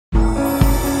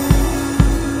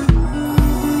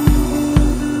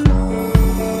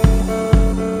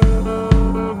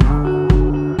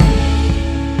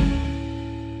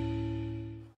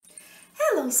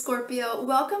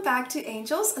Hello, welcome back to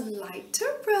Angels Light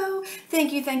Tarot.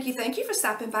 Thank you for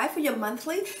stopping by for your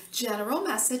monthly general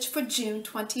message for June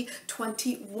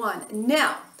 2021.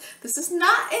 Now, this is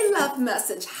not a love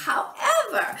message.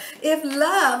 However, if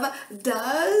love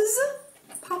does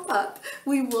pop up,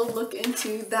 we will look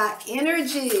into that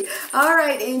energy. All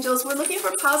right, angels, we're looking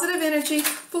for positive energy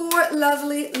for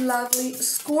lovely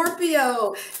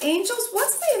Scorpio. Angels,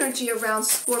 what's the energy around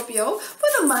Scorpio for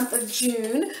the month of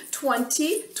June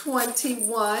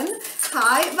 2021?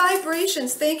 High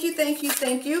vibrations. Thank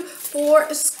you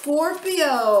for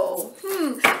Scorpio.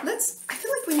 I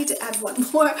feel like we need to add one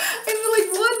more. I feel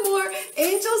like one more.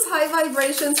 Angels, high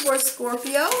vibrations for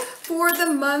Scorpio for the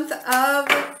month of...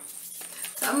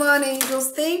 Come on,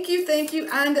 angels. Thank you,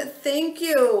 and thank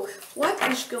you. What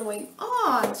is going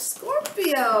on,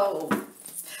 Scorpio?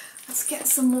 Let's get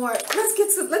some more.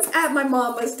 Let's add my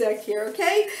mama's deck here,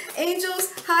 okay?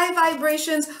 Angels, high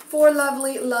vibrations for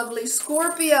lovely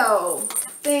Scorpio.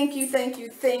 Thank you.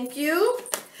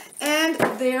 And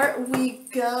there we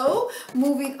go.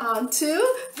 Moving on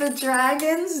to the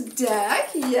Dragon's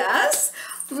deck. Yes.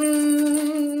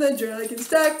 The Dragon's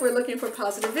deck, we're looking for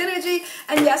positive energy,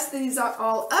 and yes, these are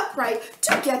all upright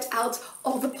to get out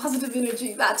all the positive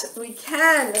energy that we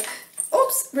can.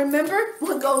 Oops, remember,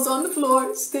 what goes on the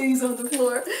floor stays on the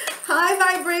floor. High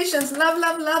vibrations, love,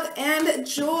 and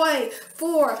joy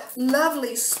for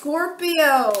lovely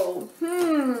Scorpio.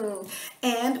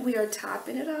 And we are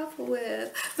topping it off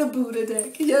with the Buddha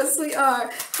deck. Yes, we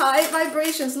are. High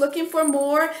vibrations, looking for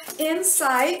more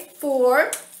insight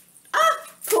for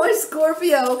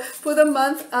Scorpio for the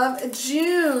month of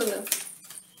June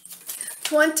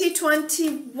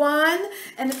 2021.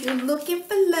 And if you're looking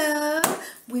for love,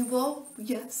 we will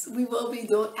be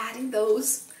adding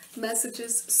those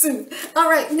messages soon. All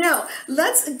right, now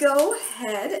let's go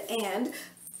ahead and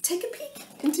take a peek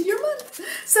into your month.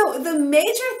 So the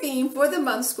major theme for the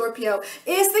month, Scorpio,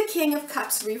 is the King of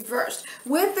Cups reversed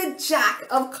with the Jack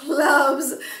of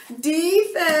Clubs,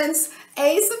 defense,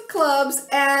 Ace of Clubs,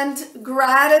 and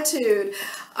gratitude.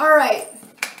 All right,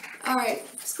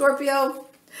 Scorpio,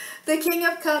 the King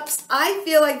of Cups, I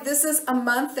feel like this is a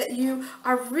month that you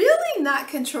are really not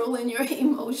controlling your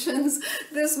emotions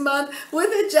this month.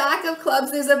 With the Jack of Clubs,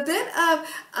 there's a bit of,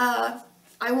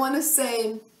 I want to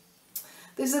say,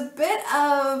 there's a bit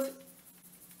of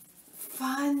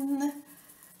fun,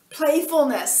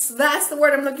 playfulness. That's the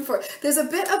word I'm looking for. There's a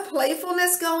bit of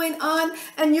playfulness going on,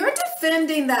 and you're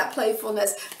defending that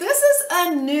playfulness. This is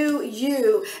a new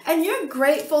you, and you're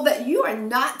grateful that you are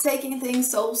not taking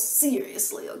things so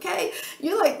seriously, okay?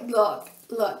 You're like, look,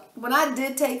 when I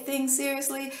did take things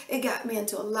seriously, it got me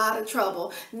into a lot of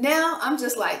trouble. Now I'm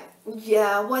just like,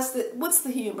 yeah, what's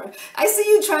the humor? I see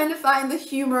you trying to find the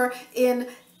humor in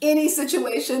any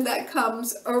situation that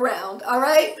comes around. All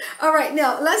right,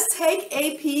 now let's take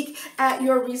a peek at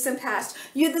your recent past.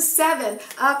 You're the 7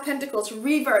 of Pentacles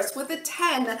reversed with the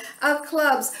 10 of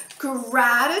Clubs,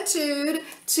 gratitude,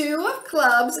 2 of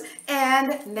Clubs,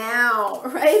 and now,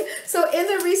 right? So in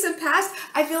the recent past,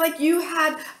 I feel like you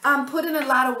had put in a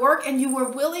lot of work, and you were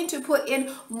willing to put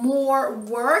in more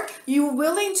work. You were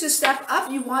willing to step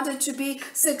up. You wanted to be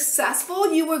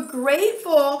successful. You were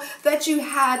grateful that you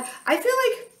had, I feel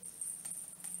like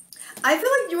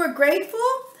you were grateful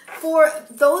for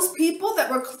those people that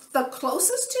were the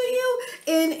closest to you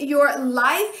in your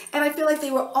life, and I feel like they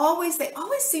always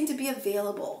seem to be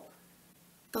available.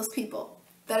 Those people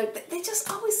they just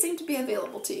always seem to be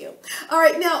available to you. All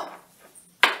right, now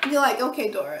you're like,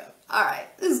 okay, Dora, all right,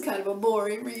 this is kind of a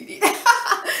boring reading.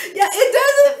 Yeah, it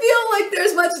doesn't feel like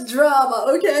there's much drama,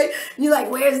 okay? You're like,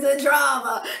 where's the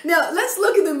drama? Now, let's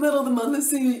look in the middle of the month and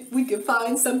see if we can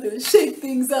find something to shake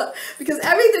things up, because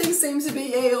everything seems to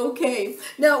be a-okay.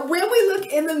 Now, when we look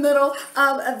in the middle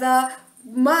of the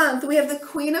month, we have the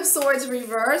Queen of Swords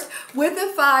reversed with the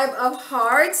 5 of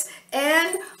Hearts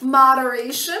and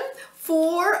moderation,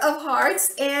 4 of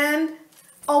Hearts, and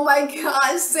oh my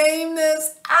gosh,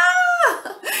 sameness.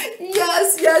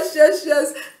 Yes.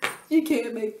 You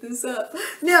can't make this up.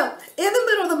 Now, in the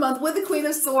middle of the month with the Queen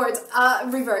of Swords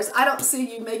reversed, I don't see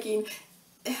you making...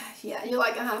 Yeah, you're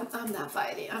like, I'm not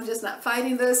fighting. I'm just not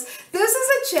fighting this. This is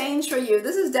a change for you.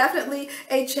 This is definitely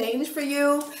a change for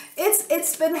you.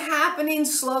 It's been happening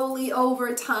slowly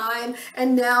over time,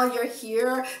 and now you're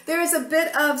here. There's a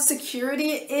bit of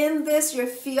security in this. You're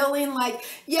feeling like,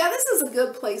 yeah, this is a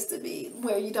good place to be,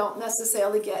 where you don't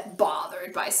necessarily get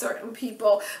bothered by certain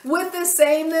people. With the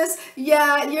sameness,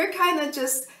 yeah, you're kind of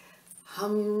just...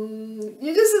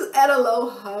 you're just at a low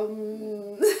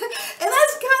hum. And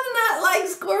that's kind of not like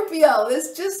Scorpio.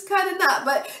 It's just kind of not.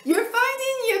 But you're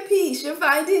finding your peace. You're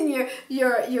finding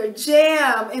your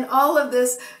jam in all of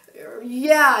this.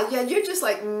 Yeah, you're just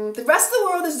like, the rest of the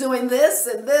world is doing this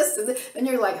and this and this, and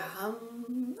you're like,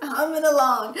 humming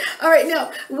along. All right,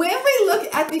 now, when we look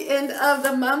at the end of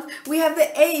the month, we have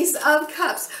the Ace of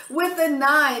Cups with the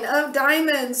 9 of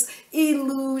Diamonds,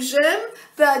 illusion,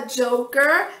 the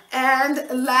Joker, and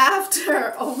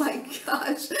laughter. Oh my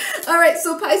gosh. All right,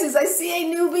 so Pisces, I see a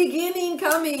new beginning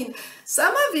coming.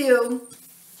 Some of you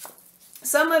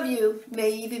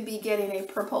may even be getting a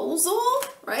proposal,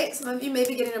 right? Some of you may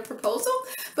be getting a proposal,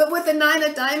 but with the 9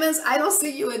 of Diamonds, I don't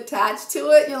see you attached to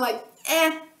it. You're like,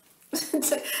 I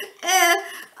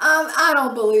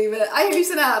don't believe it. I hear you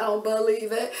saying, I don't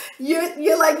believe it.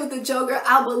 You're like with the Joker,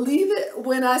 I'll believe it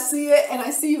when I see it, and I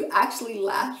see you actually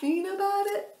laughing about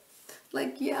it.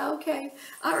 Like, yeah, okay.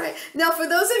 All right. Now, for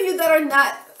those of you that are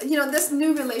not, this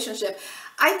new relationship,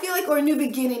 I feel like, or a new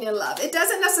beginning in love. It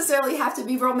doesn't necessarily have to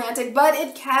be romantic, but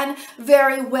it can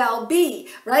very well be,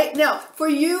 right? Now, for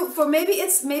you, maybe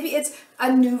it's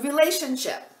a new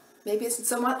relationship. Maybe it's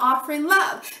someone offering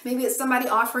love. Maybe it's somebody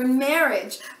offering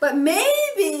marriage. But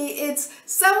maybe it's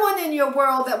someone in your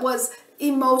world that was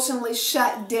emotionally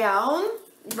shut down,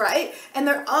 right? And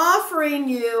they're offering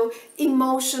you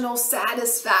emotional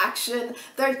satisfaction.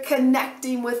 They're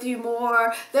connecting with you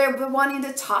more. They're wanting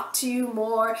to talk to you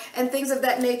more and things of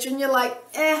that nature. And you're like,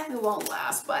 it won't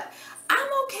last, but I'm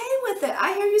okay with it.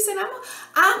 I hear you saying, you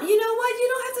know what? You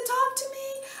don't have to talk to me.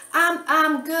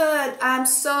 I'm good. I'm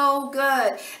so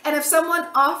good. And if someone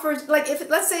offers, like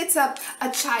let's say it's a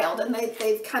child and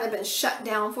they've kind of been shut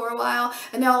down for a while,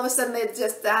 and then all of a sudden they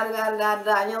just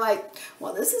and you're like,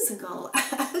 well, this isn't gonna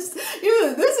last. This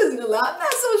isn't gonna last. I'm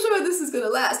not so sure this is gonna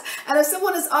last. And if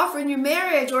someone is offering you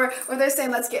marriage, or they're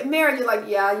saying let's get married, you're like,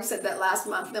 yeah, you said that last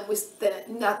month, then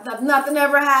nothing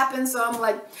ever happened. So I'm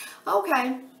like,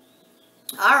 okay,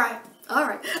 all right. All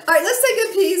right, let's take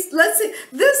a piece. Let's see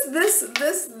this.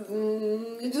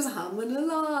 You're just humming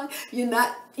along. You're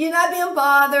not being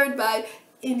bothered by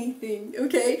anything,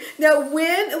 okay? Now,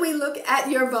 when we look at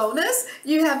your bonus,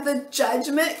 you have the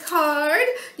Judgment card.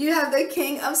 You have the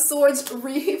King of Swords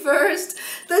reversed,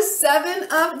 the 7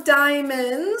 of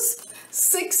Diamonds,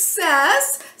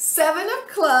 success, 7 of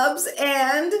Clubs,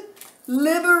 and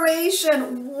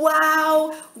liberation.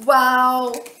 Wow,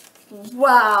 wow,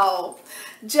 wow.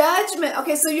 Judgment.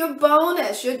 Okay, so your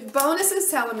bonus is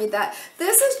telling me that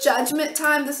this is judgment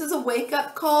time. This is a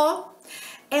wake-up call.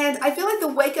 And I feel like the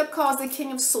wake-up call is the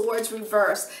King of Swords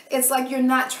reversed. It's like you're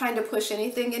not trying to push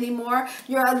anything anymore.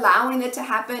 You're allowing it to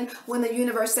happen when the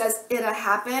universe says it'll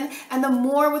happen. And the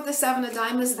more with the 7 of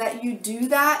Diamonds that you do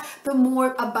that, the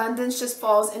more abundance just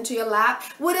falls into your lap.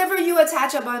 Whatever you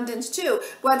attach abundance to,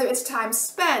 whether it's time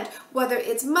spent, whether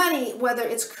it's money, whether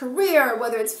it's career,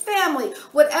 whether it's family,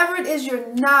 whatever it is, you're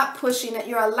not pushing it.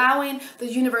 You're allowing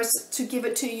the universe to give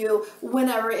it to you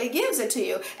whenever it gives it to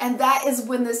you. And that is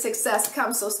when the success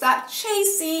comes. So stop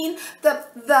chasing the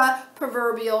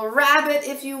proverbial rabbit,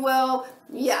 if you will.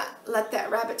 Yeah, let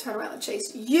that rabbit turn around and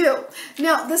chase you.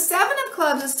 Now, the 7 of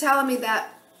Clubs is telling me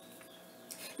that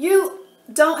you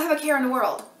don't have a care in the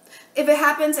world. If it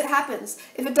happens, it happens.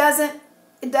 If it doesn't,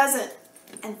 it doesn't.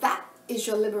 And that is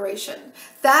your liberation.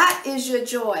 That is your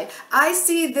joy. I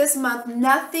see this month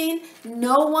nothing,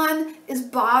 no one is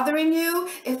bothering you.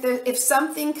 If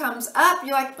something comes up,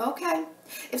 you're like, okay.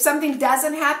 If something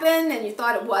doesn't happen and you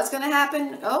thought it was going to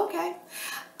happen, okay.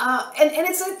 And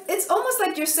it's almost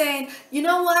like you're saying, you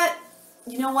know what?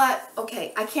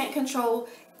 Okay, I can't control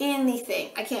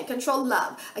anything. I can't control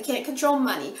love. I can't control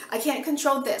money. I can't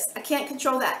control this. I can't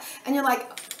control that. And you're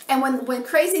like, and when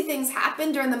crazy things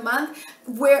happen during the month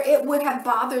where it would have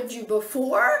bothered you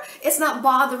before, it's not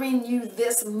bothering you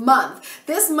this month.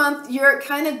 This month, you're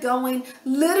kind of going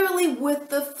literally with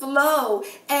the flow.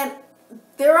 And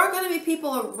there are going to be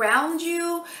people around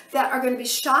you that are going to be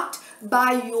shocked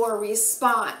by your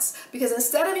response. Because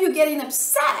instead of you getting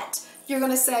upset, you're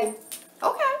going to say,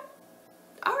 okay,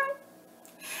 all right.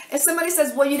 If somebody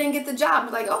says, well, you didn't get the job,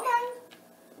 you're like, okay,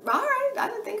 all right, I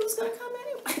didn't think it was going to come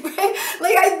anyway, right?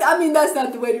 Like, I mean, that's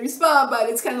not the way to respond, but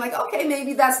it's kind of like, okay,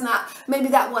 maybe that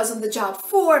wasn't the job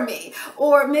for me.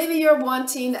 Or maybe you're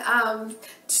wanting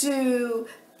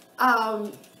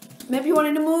maybe you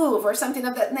wanted to move or something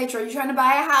of that nature. Or you're trying to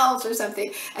buy a house or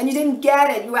something and you didn't get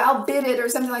it. You outbid it or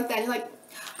something like that. And you're like,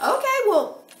 okay,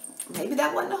 well, maybe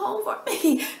that wasn't a home for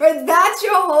me, right? That's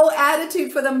your whole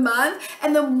attitude for the month.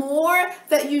 And the more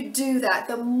that you do that,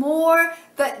 the more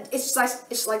that it's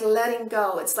like letting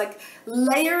go. It's like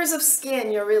layers of skin.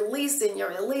 You're releasing.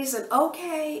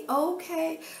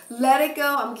 Okay, let it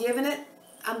go. I'm giving it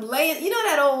I'm laying, you know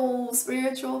that old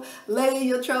spiritual, lay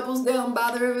your troubles down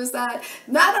by the riverside.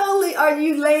 Not only are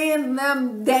you laying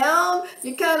them down,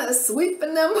 you're kind of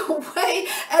sweeping them away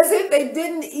as if they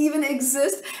didn't even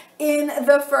exist in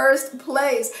the first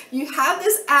place. You have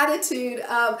this attitude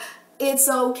of, it's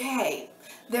okay.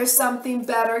 There's something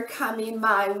better coming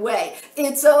my way.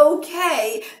 It's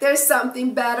okay. There's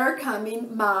something better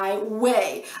coming my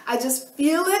way. I just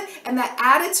feel it, and that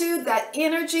attitude, that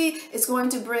energy is going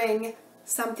to bring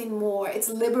something more. It's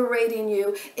liberating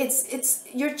you.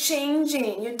 You're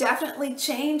changing. You're definitely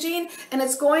changing, and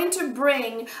it's going to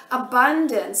bring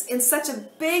abundance in such a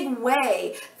big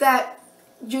way that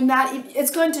you're not,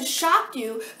 it's going to shock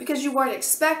you because you weren't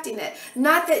expecting it.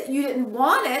 Not that you didn't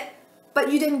want it, but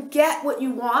you didn't get what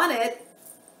you wanted.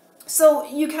 So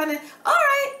you kind of, all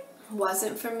right,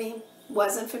 wasn't for me,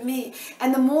 wasn't for me.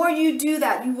 And the more you do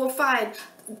that, you will find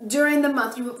during the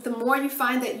month, the more you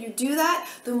find that you do that,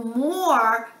 the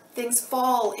more things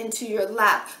fall into your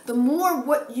lap. The more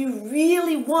what you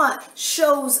really want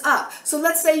shows up. So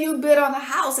let's say you bid on a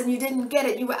house and you didn't get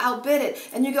it, you were outbidded,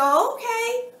 and you go,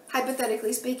 okay,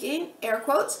 hypothetically speaking, air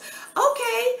quotes,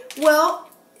 okay, well,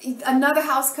 another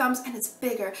house comes and it's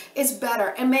bigger, it's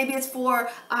better, and maybe it's for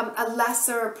a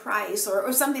lesser price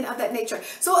or something of that nature.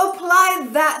 So apply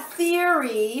that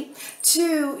theory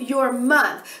to your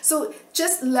month. So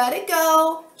just let it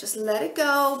go. Just let it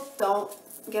go. Don't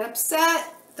get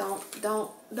upset.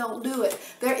 Don't do it.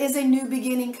 There is a new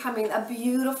beginning coming, a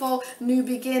beautiful new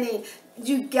beginning.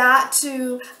 You got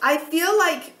to, I feel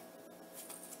like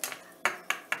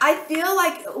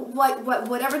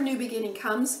whatever new beginning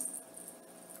comes,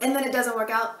 and then it doesn't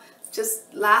work out,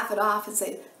 just laugh it off and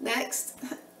say, next,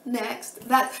 next.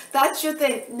 That's your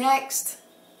thing. Next,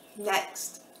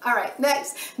 next. All right,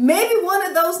 next. Maybe one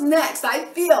of those next, I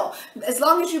feel, as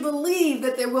long as you believe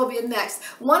that there will be a next,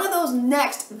 one of those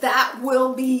next, that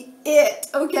will be it,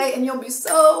 okay? And you'll be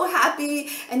so happy,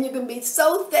 and you can be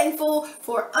so thankful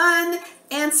for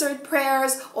unanswered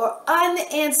prayers or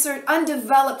unanswered,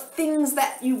 undeveloped things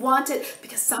that you wanted,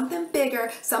 because something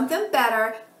bigger, something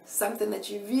better, something that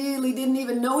you really didn't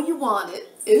even know you wanted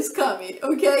is coming,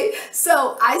 okay?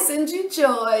 So I send you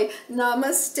joy,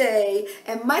 namaste,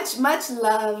 and much, much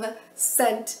love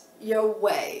sent your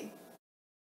way.